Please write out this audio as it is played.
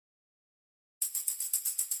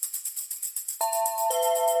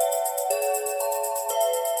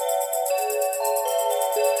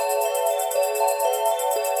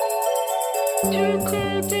Two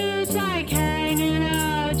cool dudes like hanging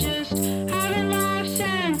out, just having laughs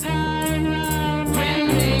and palling around. When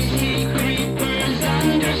they see creepers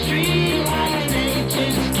under streetlights, they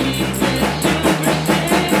just keep it super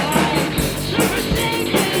sick, like super sick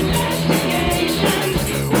investigations.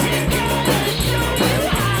 We're gonna show you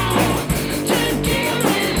how to deal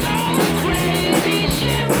with all the crazy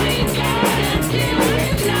shit we gotta deal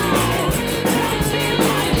with now. Don't feel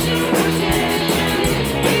like superstition,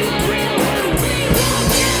 he's real when we walk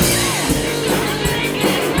in there.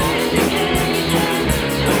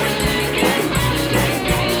 Super sick investigation, super sick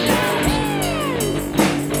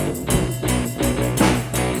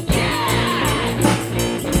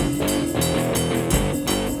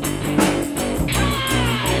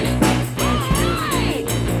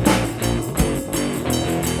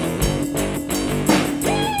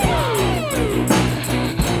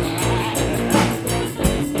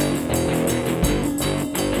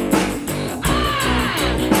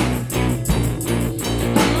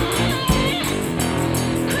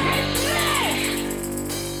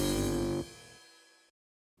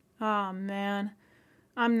investigation. Oh, man.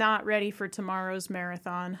 I'm not ready for tomorrow's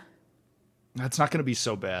marathon. That's not going to be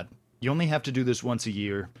so bad. You only have to do this once a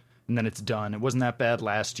year, and then it's done. It wasn't that bad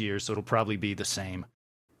last year, so it'll probably be the same.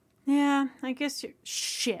 Yeah, I guess you're...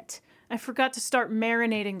 Shit. I forgot to start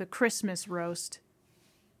marinating the Christmas roast.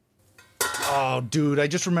 Oh, dude, I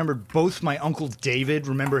just remembered both my Uncle David,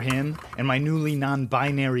 remember him, and my newly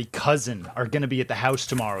non-binary cousin are going to be at the house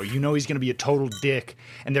tomorrow. You know he's going to be a total dick,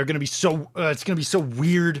 and they're going to be so... it's going to be so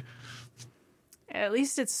weird. At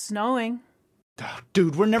least it's snowing.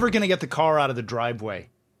 Dude, we're never going to get the car out of the driveway.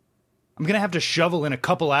 I'm going to have to shovel in a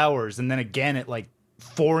couple hours, and then again at like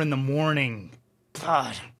 4 a.m.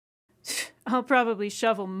 God. I'll probably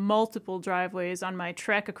shovel multiple driveways on my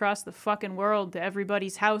trek across the fucking world to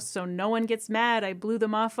everybody's house so no one gets mad I blew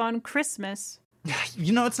them off on Christmas.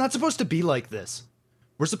 You know, it's not supposed to be like this.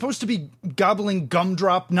 We're supposed to be gobbling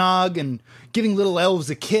gumdrop nog and giving little elves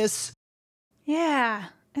a kiss. Yeah,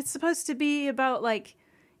 it's supposed to be about, like,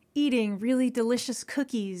 eating really delicious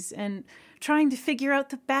cookies and trying to figure out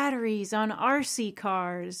the batteries on RC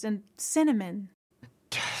cars and cinnamon.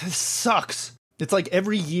 This sucks. It's like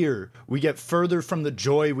every year we get further from the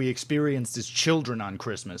joy we experienced as children on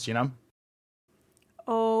Christmas, you know?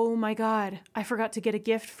 Oh my god, I forgot to get a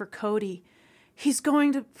gift for Cody. He's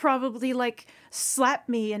going to probably, like, slap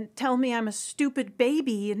me and tell me I'm a stupid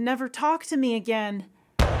baby and never talk to me again.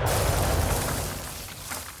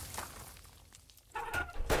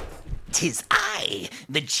 'Tis I,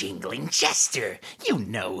 the jingling jester. You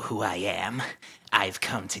know who I am. I've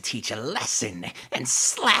come to teach a lesson and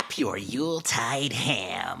slap your Yuletide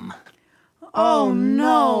ham. Oh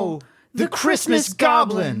no! The Christmas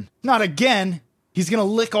Goblin! Not again! He's gonna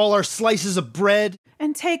lick all our slices of bread.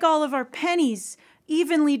 And take all of our pennies,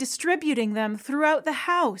 evenly distributing them throughout the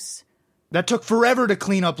house. That took forever to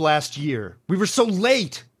clean up last year. We were so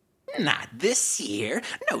late. Not this year.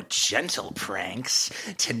 No gentle pranks.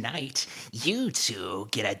 Tonight, you two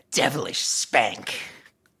get a devilish spank.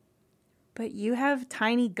 But you have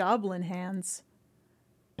tiny goblin hands.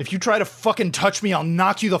 If you try to fucking touch me, I'll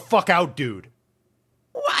knock you the fuck out, dude.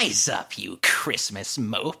 Wise up, you Christmas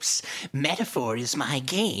mopes. Metaphor is my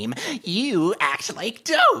game. You act like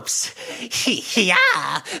dopes.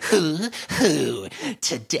 Yeah, hoo.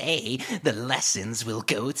 Today, the lessons will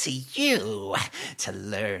go to you to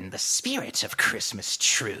learn the spirit of Christmas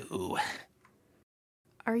true.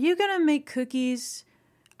 Are you gonna make cookies?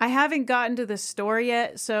 I haven't gotten to the store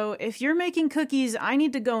yet, so if you're making cookies, I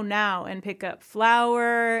need to go now and pick up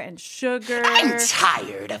flour and sugar. I'm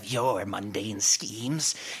tired of your mundane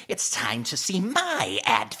schemes. It's time to see my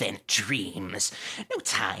Advent dreams. No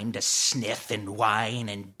time to sniff and whine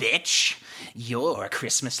and bitch. Your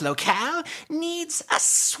Christmas locale needs a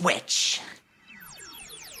switch.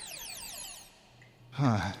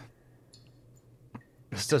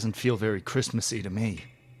 This doesn't feel very Christmassy to me.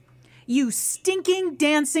 You stinking,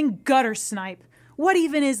 dancing gutter snipe. What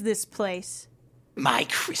even is this place? My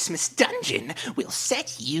Christmas dungeon will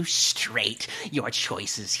set you straight. Your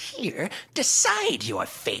choices here decide your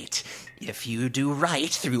fate. If you do right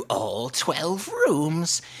through all 12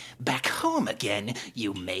 rooms, back home again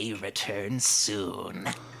you may return soon.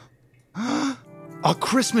 A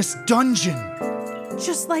Christmas dungeon!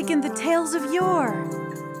 Just like in the tales of yore.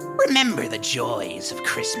 Remember the joys of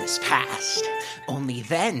Christmas past. Only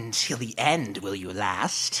then till the end will you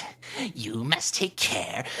last. You must take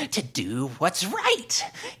care to do what's right.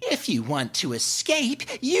 If you want to escape,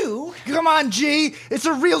 you... Come on, G! It's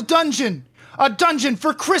a real dungeon! A dungeon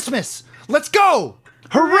for Christmas! Let's go!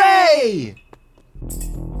 Hooray!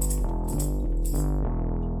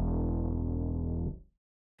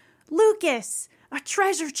 Lucas, a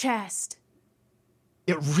treasure chest.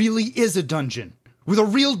 It really is a dungeon, with a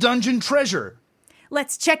real dungeon treasure.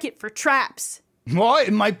 Let's check it for traps. Well,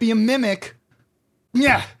 it might be a mimic.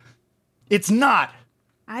 Yeah, it's not.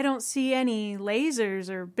 I don't see any lasers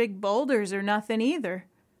or big boulders or nothing either.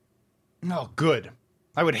 Oh, good.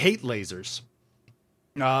 I would hate lasers.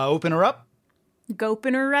 Open her up.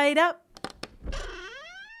 Goping her right up.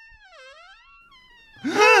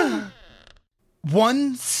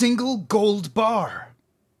 One single gold bar.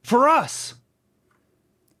 For us.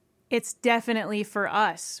 It's definitely for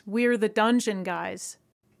us. We're the dungeon guys.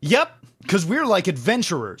 Yep, because we're like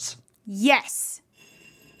adventurers. Yes.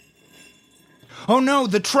 Oh no,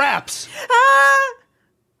 the traps! Ah!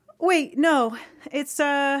 Wait, no. It's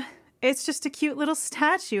just a cute little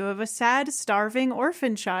statue of a sad, starving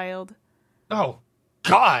orphan child. Oh,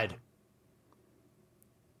 God!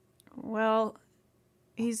 Well,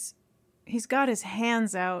 he's got his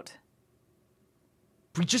hands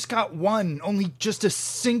We just got one, only just a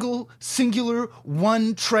singular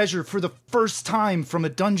one treasure for the first time from a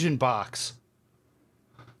dungeon box.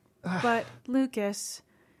 out. But, Lucas,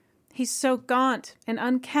 he's so gaunt and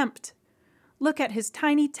unkempt. Look at his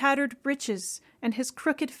tiny tattered breeches and his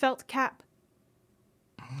crooked felt cap.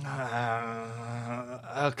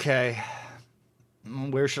 Okay.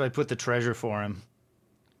 Where should I put the treasure for him?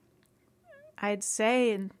 I'd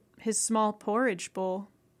say in his small porridge bowl.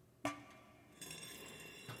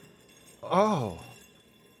 Oh.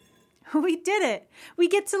 We did it! We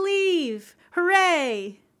get to leave!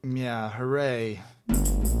 Hooray! Yeah, hooray.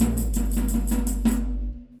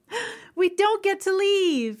 We don't get to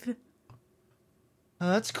leave!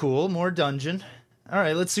 That's cool, more dungeon.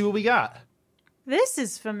 Alright, let's see what we got. This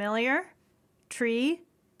is familiar. Tree,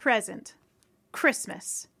 present.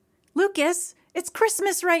 Christmas. Lucas, it's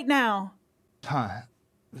Christmas right now! Huh.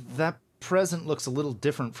 That present looks a little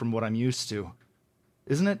different from what I'm used to.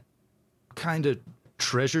 Isn't it kinda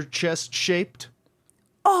treasure chest shaped?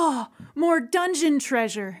 Oh, more dungeon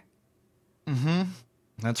treasure!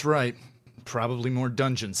 That's right. Probably more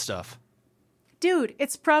dungeon stuff. Dude,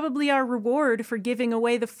 it's probably our reward for giving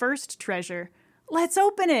away the first treasure. Let's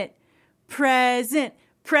open it! Present!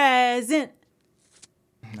 Present!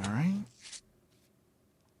 Alright.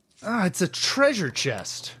 Ah, it's a treasure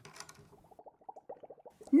chest.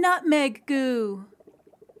 Nutmeg goo!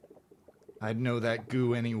 I'd know that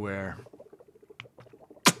goo anywhere.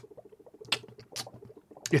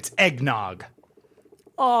 It's eggnog.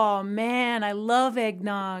 Oh man, I love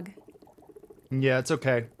eggnog. Yeah, it's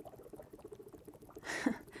okay.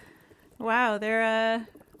 Wow, there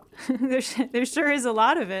sure is a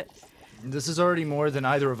lot of it. This is already more than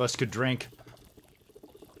either of us could drink.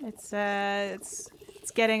 It's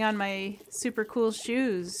getting on my super cool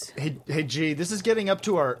shoes. Hey, G, this is getting up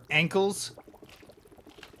to our ankles.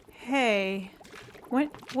 Hey,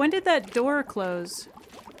 when did that door close?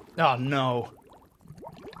 Oh, no.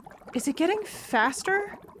 Is it getting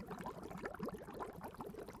faster?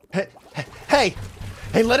 Hey,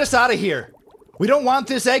 let us out of here. We don't want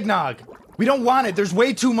this eggnog. We don't want it. There's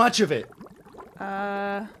way too much of it.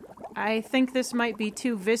 I think this might be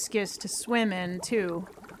too viscous to swim in, too.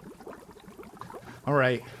 All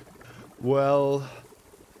right. Well,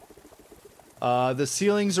 the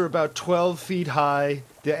ceilings are about 12 feet high.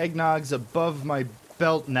 The eggnog's above my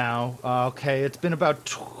belt now. Okay, it's been about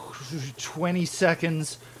 20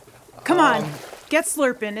 seconds. Come on, get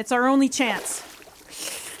slurping. It's our only chance.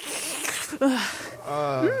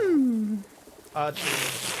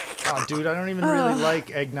 Dude, I don't even really like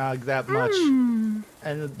eggnog that much.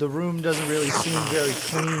 And the room doesn't really seem very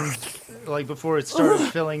clean, like before it started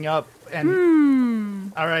filling up.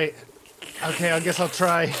 And all right, okay, I guess I'll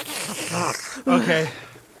try. Okay.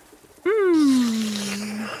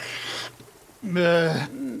 No,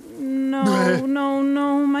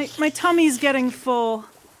 my tummy's getting full.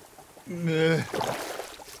 I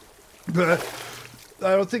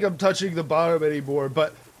don't think I'm touching the bottom anymore,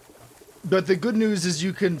 but the good news is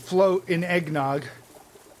you can float in eggnog.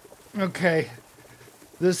 Okay.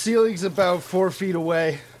 The ceiling's about 4 feet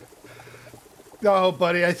away. Oh,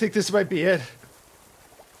 buddy, I think this might be it.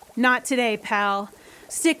 Not today, pal.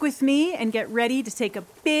 Stick with me and get ready to take a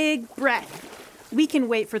big breath. We can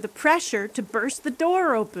wait for the pressure to burst the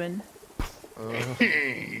door open.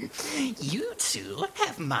 You two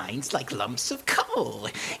have minds like lumps of coal.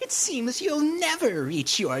 It seems you'll never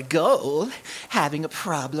reach your goal. Having a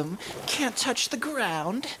problem, can't touch the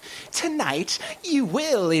ground. Tonight, you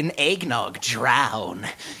will in eggnog drown.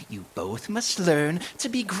 You both both must learn to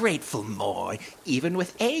be grateful more, even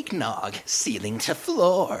with eggnog ceiling to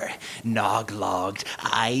floor. Nog-logged,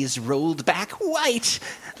 eyes rolled back white,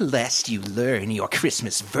 lest you learn your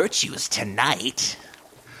Christmas virtues tonight.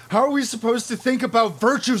 How are we supposed to think about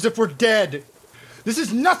virtues if we're dead? This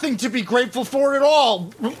is nothing to be grateful for at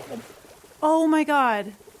all. Oh my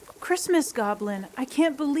god. Christmas Goblin, I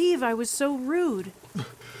can't believe I was so rude.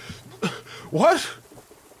 What?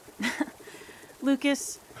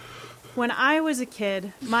 Lucas, when I was a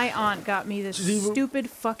kid, my aunt got me this Geneva- stupid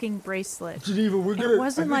fucking bracelet. Geneva, we're gonna... It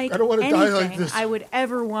wasn't like I don't want to die like anything this. I would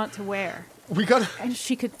ever want to wear. We gotta... And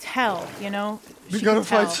she could tell, you know? We She gotta could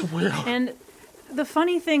find tell. somewhere else. And the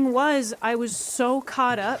funny thing was, I was so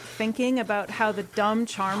caught up thinking about how the dumb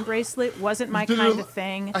charm bracelet wasn't my kind of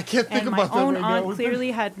thing. I can't think and about that my own right now. aunt We're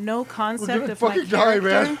clearly had no concept gonna of my fucking die, character.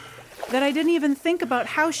 man. That I didn't even think about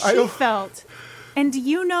how she don't- felt. And do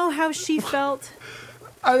you know how she felt?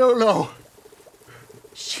 I don't know.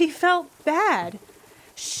 She felt bad.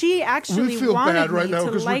 She actually feel wanted bad right me now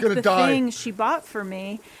to 'cause we're like gonna the die. thing she bought for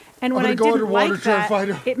me. And when I'm I gonna go didn't underwater like try and that,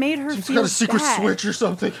 find her. it made her She's feel got a secret bad. switch or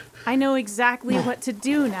something. I know exactly what to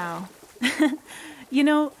do now. You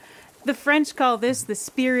know, the French call this the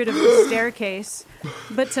spirit of the staircase.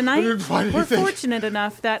 But tonight, didn't find we're anything. fortunate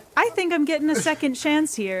enough that I think I'm getting a second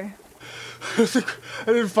chance here. I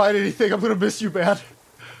didn't find anything. I'm gonna miss you, man.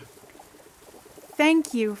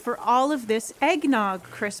 Thank you for all of this eggnog,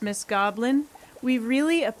 Christmas Goblin. We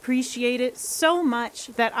really appreciate it so much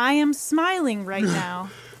that I am smiling right now.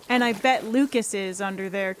 And I bet Lucas is under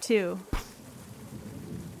there, too.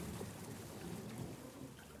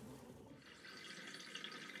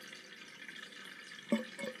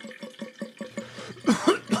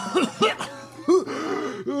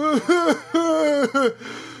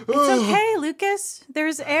 It's okay, Lucas.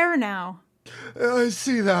 There's air now. I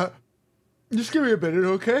see that. Just give me a minute,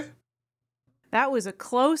 okay? That was a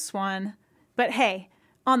close one. But hey,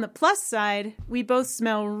 on the plus side, we both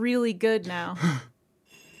smell really good now.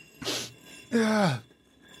 Yeah.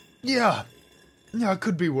 Yeah, it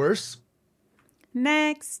could be worse.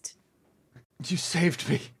 Next. You saved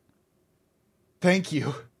me. Thank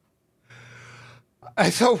you. I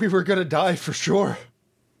thought we were gonna die for sure.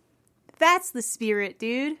 That's the spirit,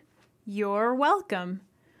 dude. You're welcome.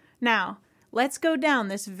 Now, let's go down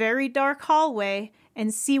this very dark hallway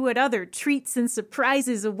and see what other treats and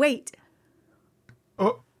surprises await.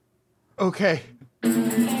 Oh, okay. A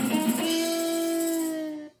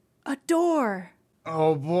door.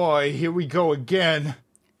 Oh boy, here we go again.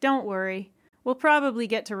 Don't worry. We'll probably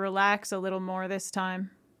get to relax a little more this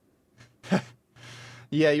time.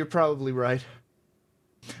 Yeah, you're probably right.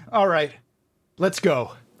 All right, let's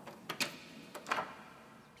go.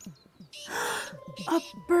 A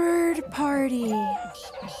bird party.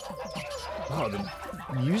 Oh, the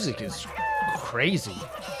music is crazy.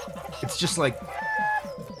 It's just like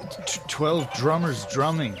 12 drummers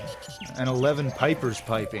drumming and 11 pipers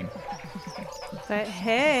piping. But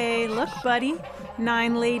hey, look, buddy.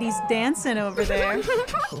 9 ladies dancing over there.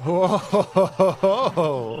 Whoa,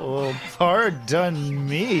 pardon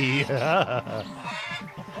me.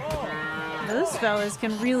 Those fellas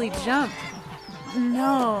can really jump.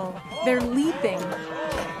 No, they're leaping.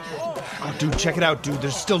 Oh, dude, check it out, dude.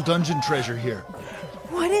 There's still dungeon treasure here.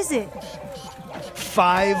 What is it?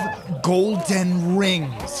 5 golden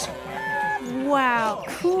rings. Wow,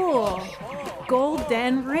 cool.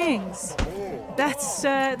 Golden rings.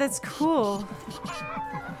 That's cool.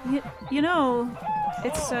 You know,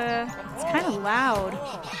 it's kind of loud.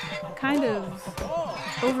 Kind of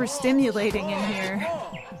overstimulating in here.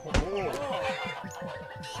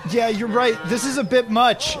 Yeah, you're right. This is a bit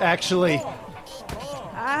much, actually.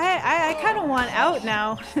 I kind of want out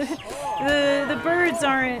now. The birds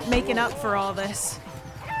aren't making up for all this.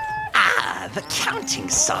 Ah, the counting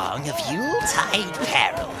song of Yuletide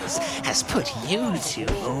carols has put you two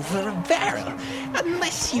over a barrel.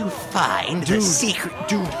 Unless you find the secret...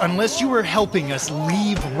 Dude, unless you were helping us,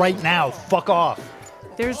 leave right now. Fuck off.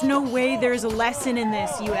 There's no way there's a lesson in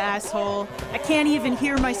this, you asshole. I can't even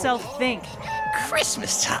hear myself think.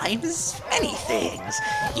 Christmas time is many things.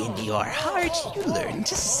 In your heart, you learn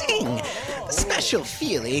to sing. The special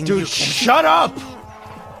feeling Dude, you can... shut up!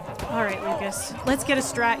 All right, Lucas, let's get a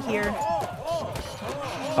strat here.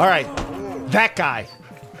 All right, that guy.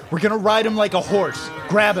 We're gonna ride him like a horse.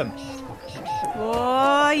 Grab him.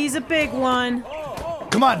 Oh, he's a big one.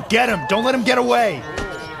 Come on, get him. Don't let him get away.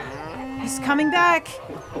 He's coming back.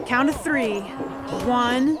 Count of 3.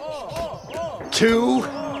 1, 2,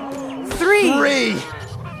 3. 3.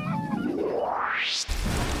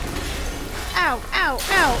 Ow, ow, ow,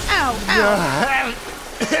 ow, ow.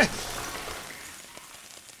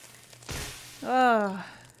 Oh,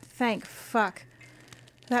 thank fuck.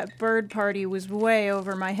 That bird party was way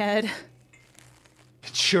over my head.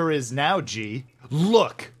 It sure is now, G.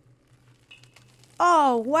 Look!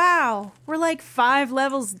 Oh, wow. We're like 5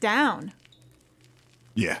 levels down.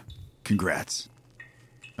 Yeah, congrats.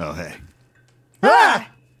 Oh, hey. Ah!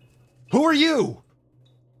 Who are you?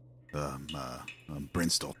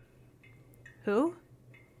 Brinstle. Who?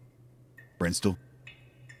 Brinstle?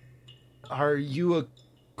 Are you a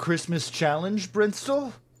Christmas challenge,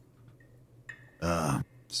 Brinstle?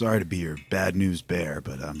 Sorry to be your bad news bear,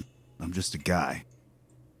 but I'm just a guy.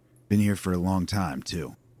 Been here for a long time,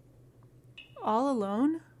 too. All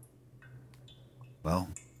alone? Well,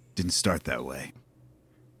 didn't start that way.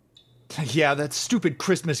 Yeah, that stupid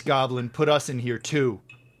Christmas goblin put us in here, too.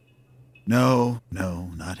 No,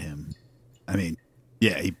 not him. I mean,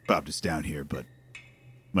 yeah, he bopped us down here, but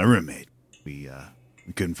my roommate, we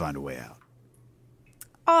couldn't find a way out.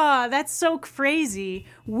 Aw, that's so crazy.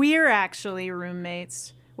 We're actually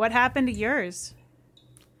roommates. What happened to yours?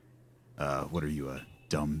 What are you, a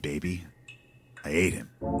dumb baby? I ate him.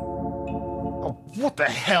 Oh, what the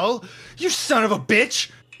hell? You son of a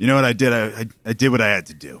bitch! You know what I did? I did what I had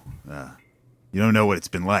to do. You don't know what it's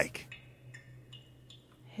been like.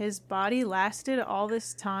 His body lasted all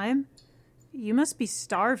this time? You must be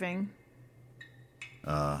starving.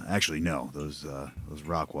 Actually, no. Those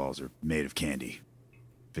rock walls are made of candy.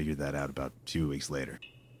 Figured that out about 2 weeks later.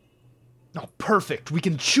 Oh, perfect. We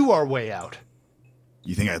can chew our way out.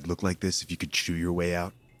 You think I'd look like this if you could chew your way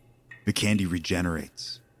out? The candy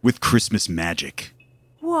regenerates. With Christmas magic.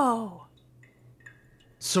 Whoa.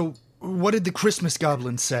 So, what did the Christmas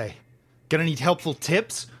goblin say? Gonna need helpful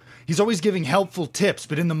tips? He's always giving helpful tips,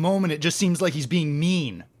 but in the moment it just seems like he's being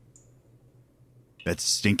mean. That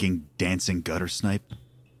stinking, dancing gutter snipe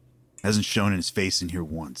hasn't shown in his face in here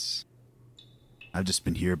once. I've just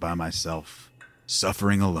been here by myself,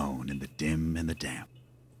 suffering alone in the dim and the damp.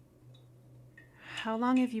 How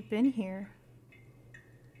long have you been here?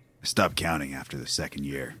 I stopped counting after the 2nd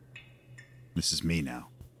year. This is me now.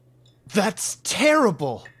 That's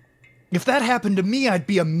terrible! If that happened to me, I'd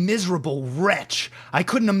be a miserable wretch. I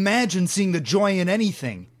couldn't imagine seeing the joy in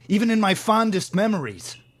anything, even in my fondest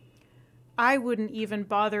memories. I wouldn't even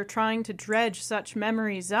bother trying to dredge such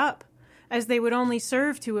memories up, as they would only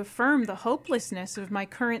serve to affirm the hopelessness of my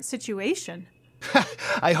current situation.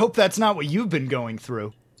 I hope that's not what you've been going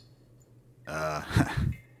through. Yeah.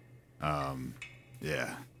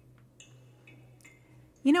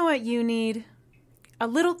 You know what you need? A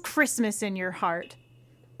little Christmas in your heart.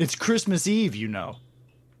 It's Christmas Eve, you know.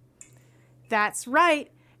 That's right.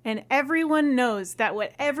 And everyone knows that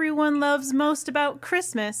what everyone loves most about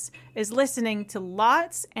Christmas is listening to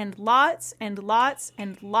lots and lots and lots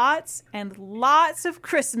and lots and lots of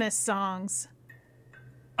Christmas songs.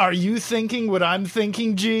 Are you thinking what I'm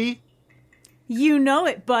thinking, G? You know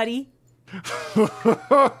it, buddy.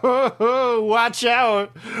 Watch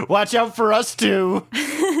out. Watch out for us too.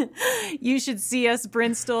 You should see us,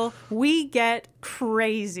 Brinstle. We get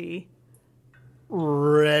crazy.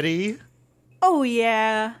 Ready? Oh,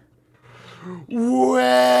 yeah.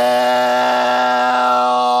 Well,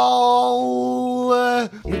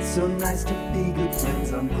 It's so nice to be good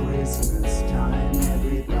friends on Christmas time.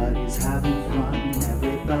 Everybody's having fun,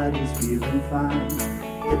 everybody's feeling fine.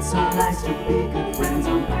 It's so nice to be good friends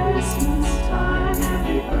on Christmas time.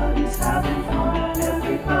 Everybody's having fun,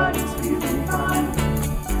 everybody's feeling fine.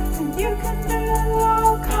 And you can do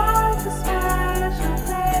all kinds of special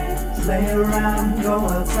things. Play around, go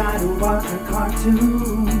outside or watch a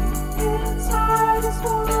cartoon. Inside is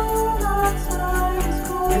warm, outside is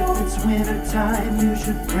cool. If it's winter time, you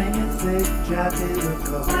should bring a thick jacket or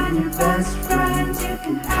coat. Find your best friends, you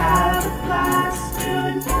can have a blast.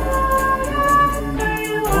 Doing whatever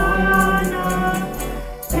you wanna.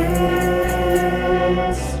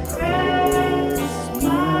 It's Christmas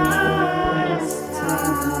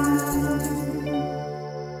time.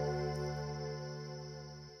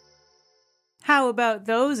 How about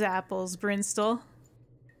those apples, Brinstle?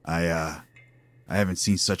 I haven't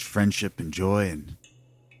seen such friendship and joy, and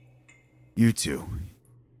you two,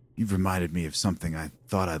 you've reminded me of something I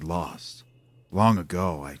thought I'd lost. Long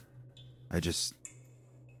ago, I just,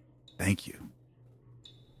 thank you.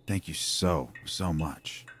 Thank you so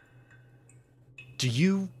much. do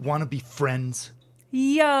you want to be friends?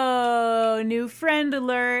 Yo, new friend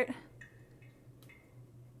alert.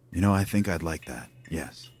 You know, I think I'd like that,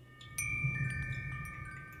 yes.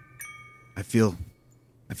 I feel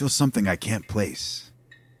something I can't place.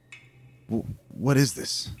 What is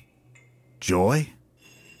this? Joy?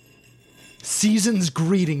 Season's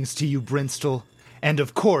greetings to you, Brinstle. And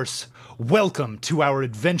of course, welcome to our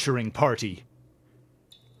adventuring party.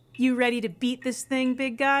 You ready to beat this thing,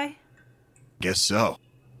 big guy? Guess so.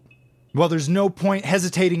 Well, there's no point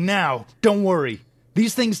hesitating now. Don't worry.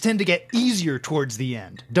 These things tend to get easier towards the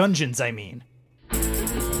end. Dungeons, I mean.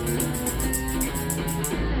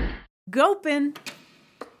 Gopin!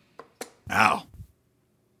 Ow.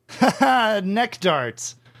 Haha, neck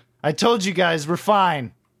darts. I told you guys we're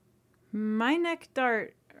fine. My neck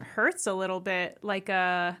dart hurts a little bit, like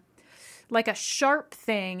a sharp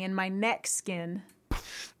thing in my neck skin.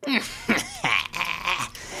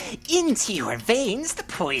 Into your veins the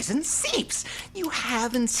poison seeps. You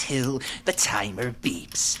have until the timer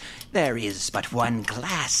beeps. There is but one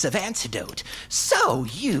glass of antidote, so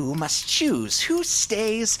you must choose who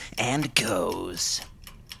stays and goes.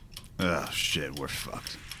 Oh, shit, we're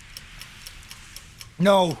fucked.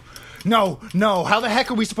 No. How the heck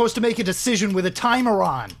are we supposed to make a decision with a timer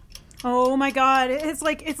on? Oh my god, it's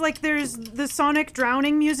like there's the Sonic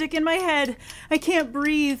drowning music in my head. I can't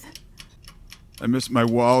breathe. I miss my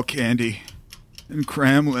wall candy. And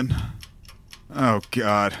Kremlin. Oh,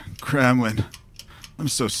 God. Kremlin. I'm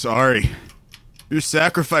so sorry. Your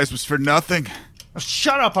sacrifice was for nothing. Oh,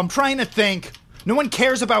 shut up, I'm trying to think. No one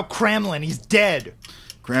cares about Kremlin, he's dead.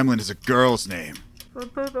 Kremlin is a girl's name. Okay,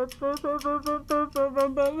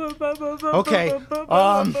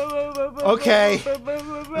 I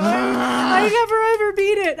never ever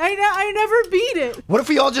beat it. I never beat it. What if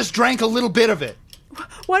we all just drank a little bit of it?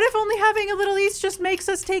 What if only having a little yeast just makes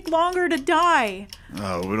us take longer to die?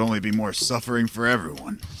 Oh, it would only be more suffering for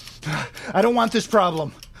everyone. I don't want this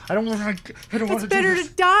problem. I don't want to It's do better this.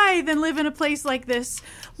 to die than live in a place like this.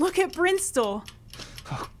 Look at Bristol.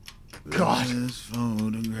 God. This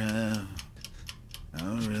photograph,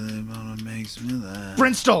 how really wanna makes me laugh.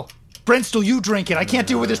 Bristol, you drink it. I can't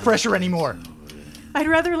deal with this pressure anymore. I'd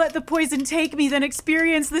rather let the poison take me than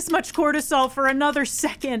experience this much cortisol for another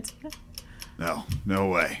second. No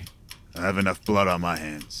way. I have enough blood on my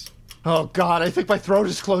hands. Oh, God, I think my throat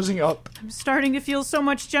is closing up. I'm starting to feel so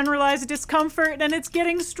much generalized discomfort, and it's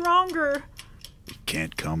getting stronger. It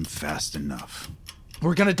can't come fast enough.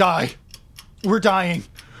 We're gonna die. We're dying.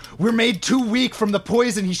 We're made too weak from the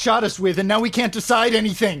poison he shot us with, and now we can't decide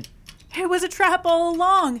anything. It was a trap all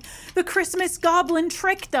along. The Christmas goblin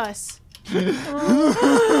tricked us.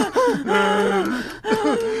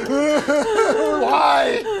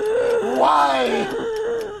 Why?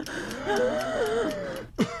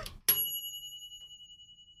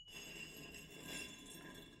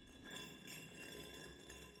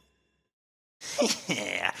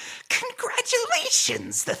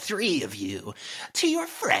 Congratulations, the three of you. To your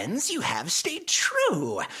friends, you have stayed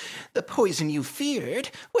true. The poison you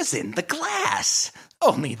feared was in the glass.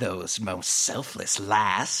 Only those most selfless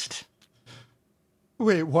last.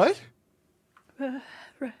 Wait, what?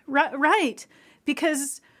 Right.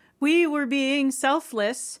 Because we were being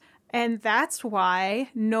selfless, and that's why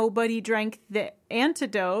nobody drank the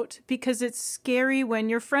antidote, because it's scary when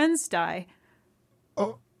your friends die.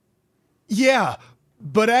 Yeah,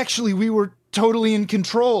 but actually we were totally in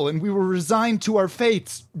control, and we were resigned to our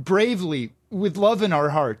fates, bravely, with love in our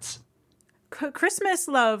hearts. Christmas,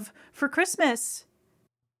 love, for Christmas.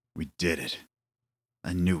 We did it.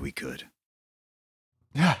 I knew we could.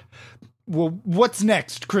 Well, what's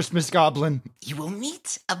next, Christmas Goblin? You will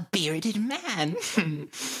meet a bearded man,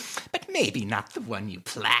 but maybe not the one you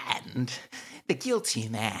planned. The guilty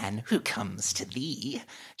man who comes to thee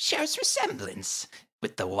shares resemblance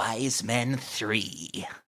with the wise men three.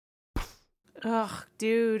 Ugh,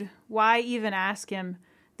 dude, why even ask him?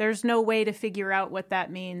 There's no way to figure out what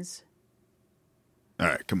that means. All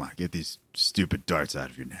right, come on, get these stupid darts out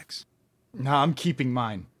of your necks. Nah, I'm keeping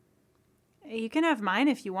mine. You can have mine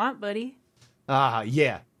if you want, buddy.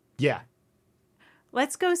 Yeah.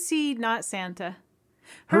 Let's go see Not Santa.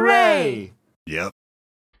 Hooray! Yep.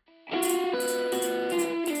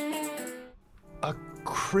 A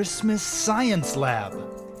Christmas science lab.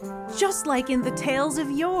 Just like in the tales of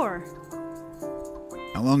yore.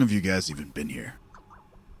 How long have you guys even been here?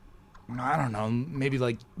 I don't know, maybe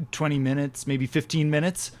like 20 minutes, maybe 15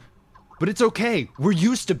 minutes. But it's okay. We're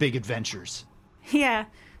used to big adventures. Yeah,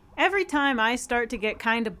 every time I start to get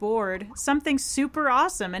kind of bored, something super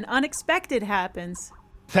awesome and unexpected happens.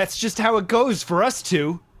 That's just how it goes for us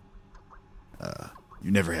two.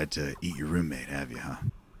 You never had to eat your roommate, have you, huh?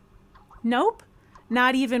 Nope.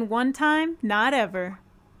 Not even one time, not ever.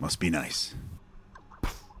 Must be nice.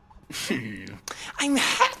 I'm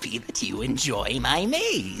happy that you enjoy my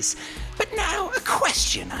maze. But now a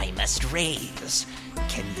question I must raise.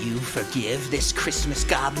 Can you forgive this Christmas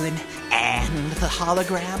goblin and the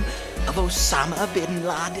hologram of Osama bin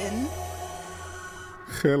Laden?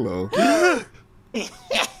 Hello.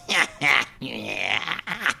 Yeah.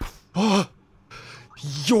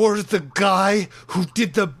 You're the guy who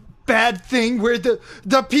did the bad thing where the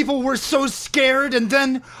people were so scared, and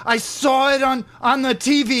then I saw it on the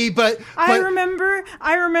TV, but I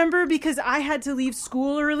remember because I had to leave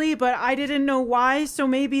school early, but I didn't know why, so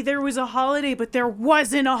maybe there was a holiday, but there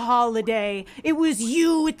wasn't a holiday. It was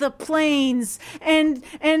you with the planes, and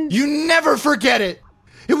you never forget it.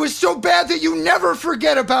 It was so bad that you never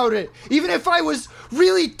forget about it. Even if I was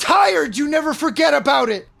really tired, you never forget about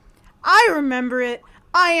it. I remember it.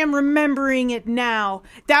 I am remembering it now.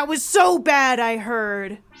 That was so bad, I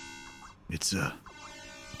heard. It's a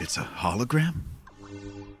hologram?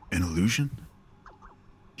 An illusion?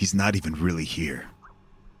 He's not even really here.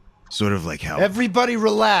 Sort of like how... Everybody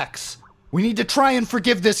relax. We need to try and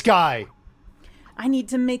forgive this guy. I need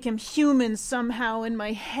to make him human somehow in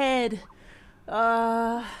my head.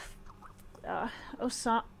 Osama?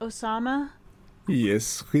 Yes,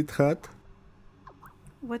 sweetheart.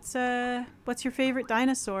 What's your favorite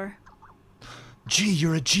dinosaur? Gee,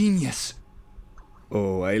 you're a genius.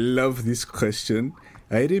 Oh, I love this question.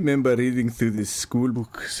 I remember reading through the school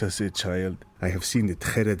books as a child. I have seen a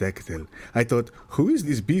pterodactyl. I thought, who is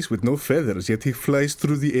this beast with no feathers, yet he flies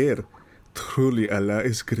through the air? Truly, Allah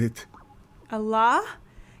is great. Allah?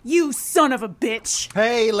 You son of a bitch!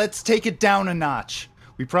 Hey, let's take it down a notch.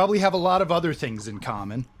 We probably have a lot of other things in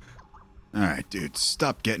common. All right, dude,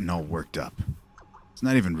 stop getting all worked up. It's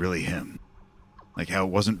not even really him. Like how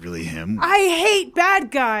it wasn't really him. I hate bad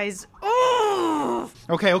guys! Ugh!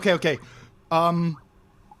 Okay.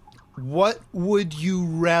 What would you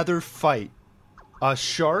rather fight? A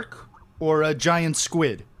shark or a giant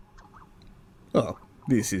squid? Oh,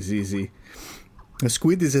 this is easy. A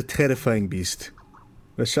squid is a terrifying beast.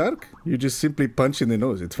 A shark? You just simply punch in the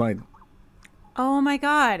nose, it's fine. Oh my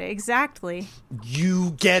god, exactly.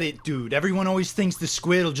 You get it, dude. Everyone always thinks the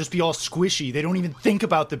squid will just be all squishy. They don't even think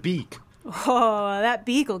about the beak. Oh, that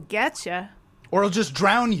beak'll get ya. Or it'll just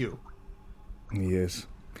drown you. Yes.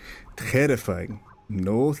 Terrifying.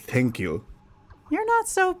 No, thank you. You're not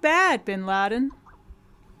so bad, Bin Laden.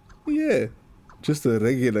 Yeah, just a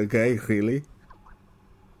regular guy, really.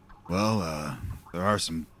 Well, there are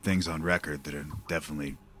some things on record that are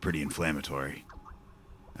definitely pretty inflammatory.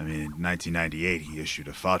 I mean, in 1998, he issued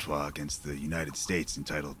a fatwa against the United States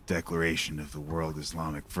entitled Declaration of the World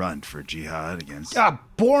Islamic Front for Jihad against...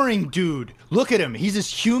 Boring dude. Look at him. He's as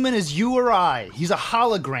human as you or I. He's a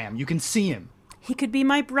hologram. You can see him. He could be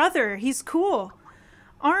my brother. He's cool.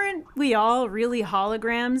 Aren't we all really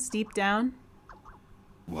holograms deep down?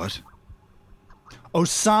 What?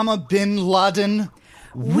 Osama bin Laden,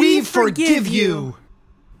 we forgive you!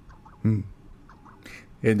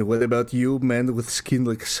 And what about you, man with skin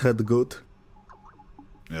like sad goat?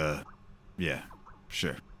 Yeah,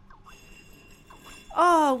 sure.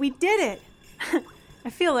 Oh, we did it!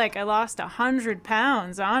 I feel like I lost 100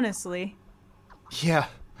 pounds, honestly. Yeah,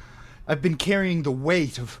 I've been carrying the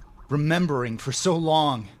weight of remembering for so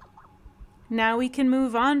long. Now we can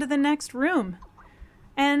move on to the next room.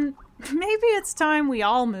 And maybe it's time we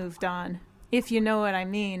all moved on, if you know what I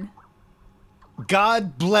mean.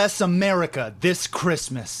 God bless America this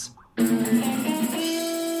Christmas. All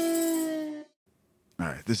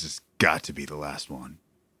right, this has got to be the last one.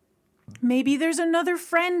 Maybe there's another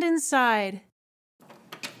friend inside.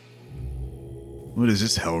 What is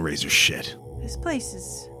this Hellraiser shit? This place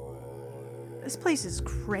is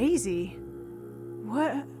crazy.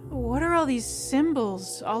 What are all these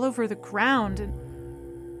symbols all over the ground? And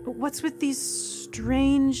what's with these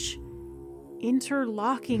strange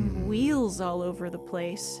interlocking wheels all over the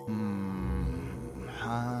place?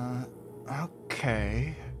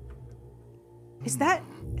 Okay. Is that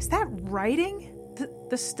writing?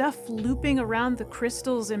 The stuff looping around the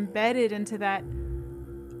crystals embedded into that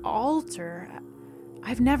altar.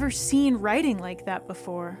 I've never seen writing like that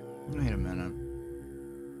before. Wait a minute.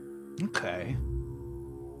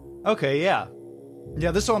 Okay, yeah.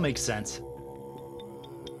 Yeah, this all makes sense.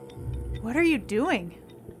 What are you doing?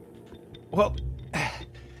 Well,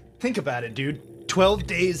 think about it, dude. 12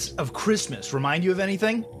 days of Christmas. Remind you of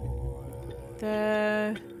anything?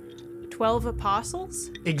 The 12 apostles?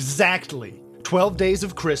 Exactly. 12 days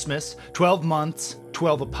of Christmas, 12 months,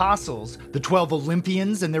 12 apostles, the 12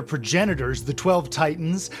 Olympians and their progenitors, the 12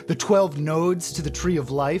 titans, the 12 nodes to the tree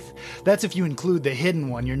of life. That's if you include the hidden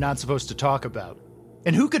one you're not supposed to talk about.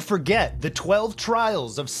 And who could forget the 12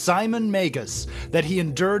 trials of Simon Magus that he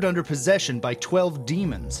endured under possession by 12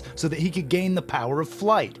 demons so that he could gain the power of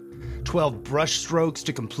flight? 12 brushstrokes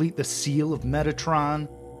to complete the seal of Metatron.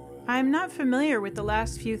 I'm not familiar with the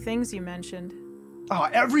last few things you mentioned. Oh,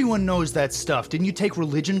 everyone knows that stuff. Didn't you take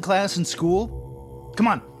religion class in school? Come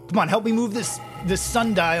on, Come on, help me move this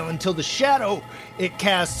sundial until the shadow it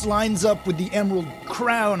casts lines up with the emerald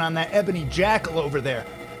crown on that ebony jackal over there.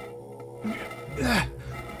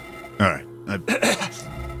 All right.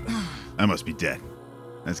 I must be dead.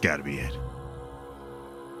 That's gotta be it.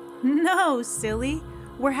 No, silly.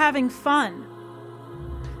 We're having fun.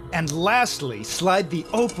 And lastly, slide the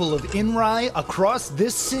opal of Inrai across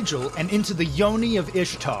this sigil and into the yoni of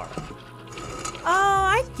Ishtar. Oh,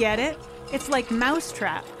 I get it. It's like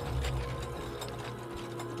Mousetrap.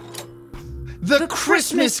 The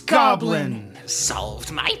Christmas Goblin!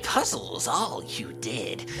 Solved my puzzles, all you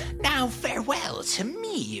did. Now farewell to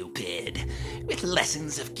me you bid. With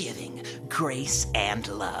lessons of giving, grace, and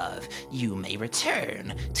love, you may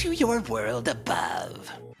return to your world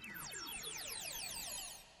above.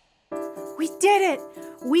 We did it!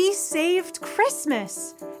 We saved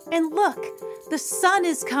Christmas! And look, the sun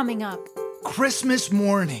is coming up. Christmas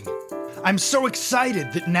morning. I'm so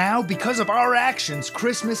excited that now, because of our actions,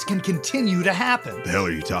 Christmas can continue to happen. The hell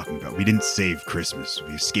are you talking about? We didn't save Christmas.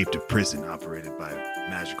 We escaped a prison operated by a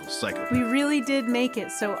magical psychopath. We really did make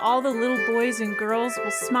it so all the little boys and girls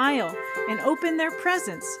will smile and open their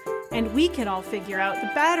presents, and we can all figure out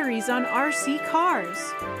the batteries on RC cars.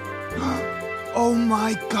 Oh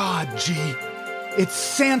my God, G. It's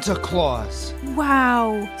Santa Claus.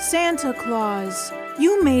 Wow, Santa Claus,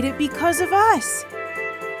 you made it because of us.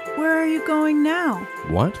 Where are you going now?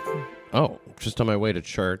 What? Oh, just on my way to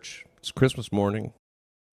church. It's Christmas morning.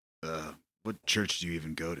 What church do you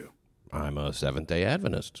even go to? I'm a Seventh-day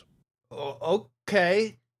Adventist.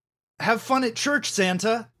 Okay. Have fun at church,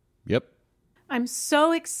 Santa. Yep. I'm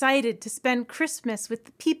so excited to spend Christmas with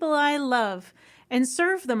the people I love and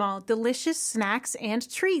serve them all delicious snacks and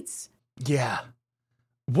treats. Yeah.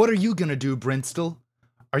 What are you gonna do, Brinstall?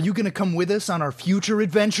 Are you gonna come with us on our future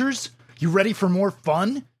adventures? You ready for more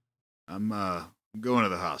fun? I'm going to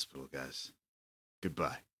the hospital, guys.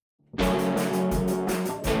 Goodbye.